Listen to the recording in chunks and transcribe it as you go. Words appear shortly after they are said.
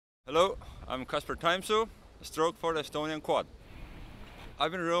Hello, I'm Kaspar Taimsoo, stroke for the Estonian quad.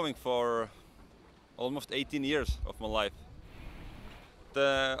 I've been rowing for almost 18 years of my life.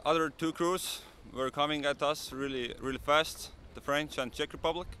 The other two crews were coming at us really fast, the French and Czech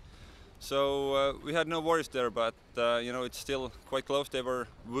Republic. So we had no worries there, but it's still quite close. They were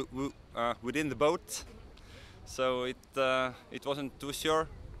within the boat, so it wasn't too sure.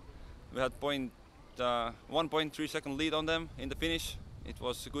 We had 1.3 second lead on them in the finish. It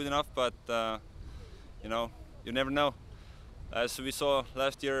was good enough, but you never know. As we saw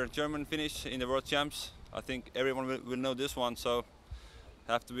last year, German finish in the World Champs, I think everyone will know this one, so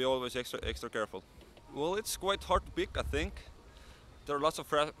have to be always extra careful. Well, it's quite hard to pick, I think. There are lots of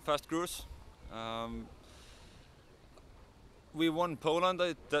fast crews. We won Poland.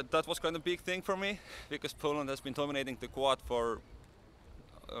 That was kind of a big thing for me, because Poland has been dominating the quad for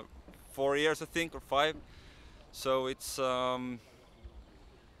 4 years, I think, or 5. So it's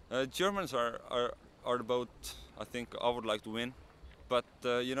Germans are the boat I think I would like to win, but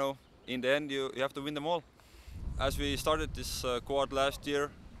in the end you have to win them all. As we started this quad last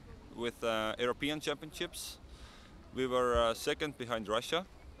year with European Championships, we were second behind Russia,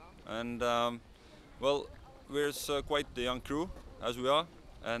 and well, we're quite a young crew as we are,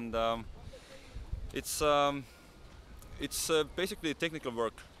 and it's basically technical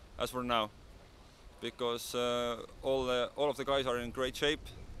work as for now, because all of the guys are in great shape.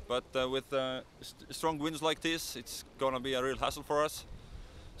 But with strong winds like this, it's gonna be a real hassle for us.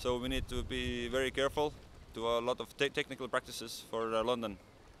 So we need to be very careful, do a lot of technical practices for London.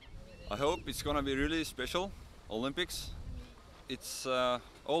 I hope it's gonna be really special Olympics. It's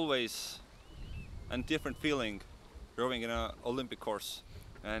always a different feeling rowing in an Olympic course.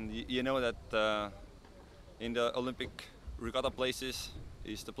 And you know that in the Olympic regatta places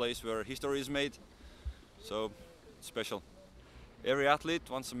is the place where history is made. So it's special. Every athlete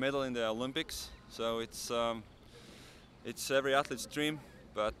wants a medal in the Olympics, so it's every athlete's dream.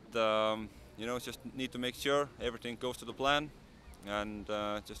 But just need to make sure everything goes to the plan, and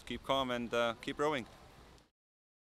just keep calm and keep rowing.